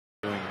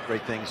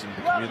great things in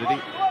the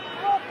community.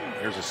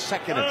 Here's a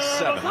 2nd and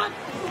 7. Got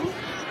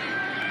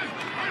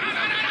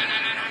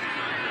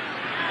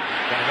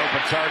an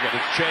open target.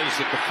 It's Chase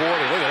at the 40.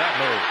 Look at that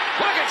move.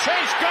 Look at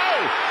Chase go!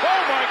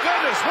 Oh my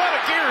goodness, what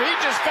a gear he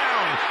just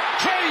found.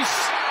 Chase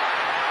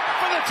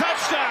for the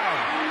touchdown.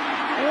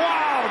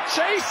 Wow,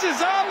 Chase is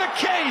on the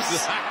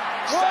case.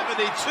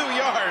 72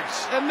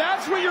 yards. And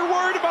that's what you're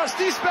worried about,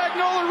 Steve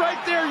Spagnuolo right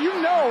there. You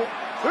know,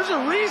 there's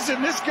a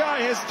reason this guy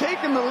has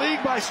taken the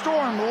league by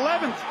storm.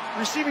 11th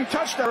receiving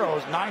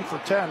touchdowns, 9 for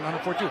 10,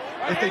 142.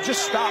 If they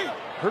just stop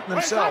hurting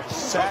themselves,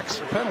 sacks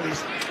or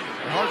penalties,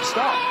 they're hard to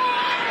stop.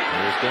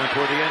 He's going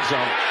toward the end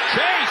zone.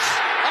 Chase!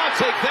 I'll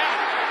take that.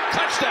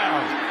 Touchdown.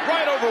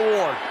 Right over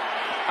Ward.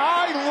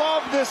 I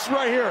love this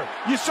right here.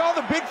 You saw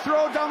the big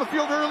throw down the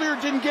field earlier,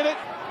 didn't get it?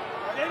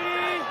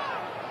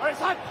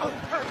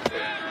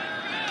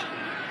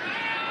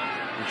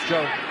 It's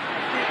Joe.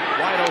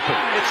 Wide open.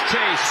 It's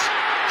Chase.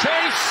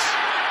 Chase!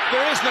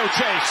 There is no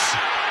Chase.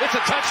 It's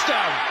a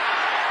touchdown.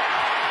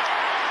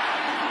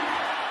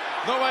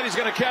 Nobody's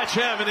going to catch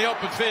him in the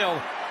open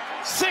field.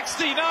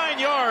 69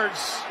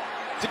 yards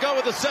to go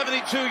with a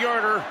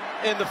 72-yarder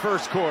in the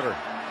first quarter.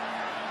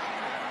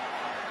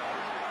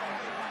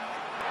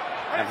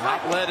 Have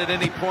not led at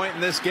any point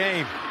in this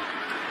game.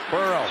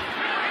 Burrow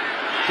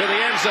to the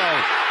end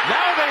zone.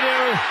 Now they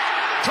do.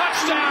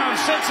 Touchdown,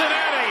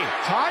 Cincinnati.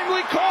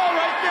 Timely call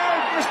right there,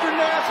 Mr.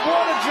 Nats.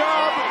 What a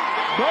job.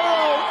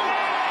 Burrow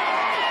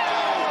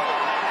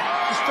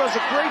just does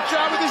a great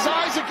job with his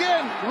eyes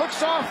again.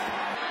 Looks off.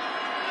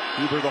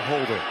 Huber the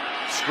holder.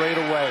 Straight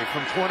away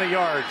from 20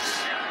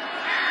 yards.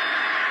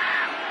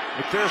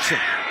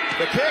 McPherson.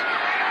 The kick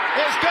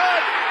is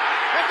good.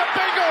 And the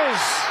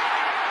Bengals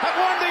have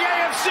won the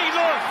AFC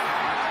North.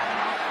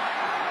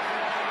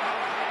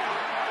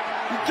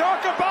 You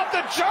talk about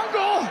the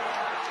jungle.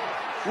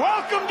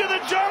 Welcome to the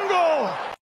jungle.